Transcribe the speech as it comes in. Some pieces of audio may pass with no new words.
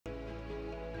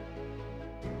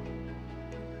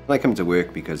I come to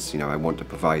work because, I want to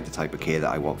provide the type of care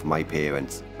that I want for my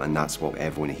parents, and that's what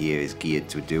everyone here is geared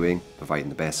to doing, providing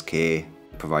the best care,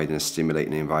 providing a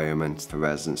stimulating environment for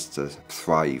residents to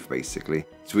thrive, basically.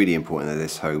 It's really important that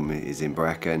this home is in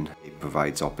Brecon. It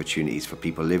provides opportunities for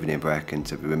people living in Brecon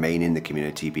to remain in the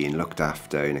community, being looked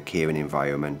after in a caring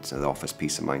environment that offers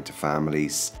peace of mind to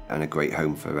families and a great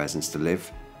home for residents to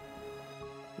live.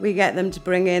 We get them to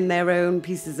bring in their own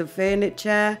pieces of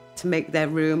furniture to make their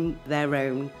room their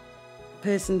own.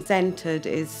 Person-centred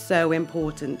is so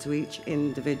important to each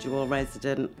individual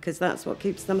resident because that's what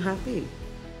keeps them happy.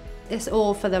 It's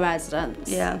all for the residents,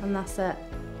 yeah, and that's it.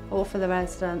 All for the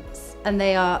residents, and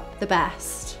they are the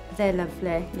best. They're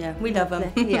lovely. Yeah, we love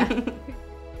them. Yeah.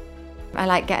 I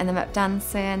like getting them up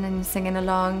dancing and singing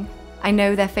along. I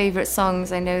know their favourite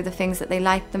songs, I know the things that they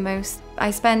like the most. I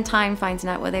spend time finding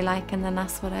out what they like, and then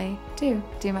that's what I do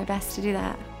my best to do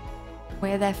that.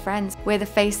 We're their friends, we're the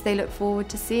face they look forward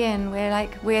to seeing, we're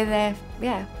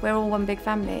all one big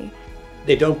family.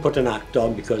 They don't put an act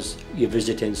on because you're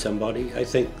visiting somebody. I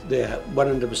think they're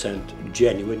 100%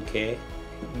 genuine care.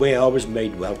 We're always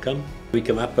made welcome. We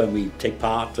come up and we take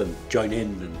part and join in.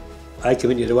 And I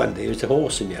came in here one day, there was a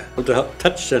horse in here. I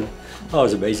touched and it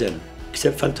was amazing. It's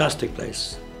a fantastic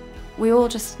place. We all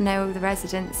just know the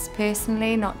residents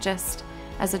personally, not just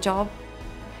as a job.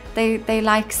 They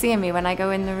like seeing me when I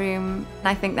go in the room.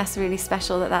 I think that's really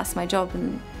special, that's my job,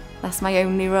 and that's my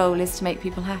only role, is to make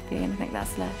people happy, and I think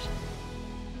that's lush.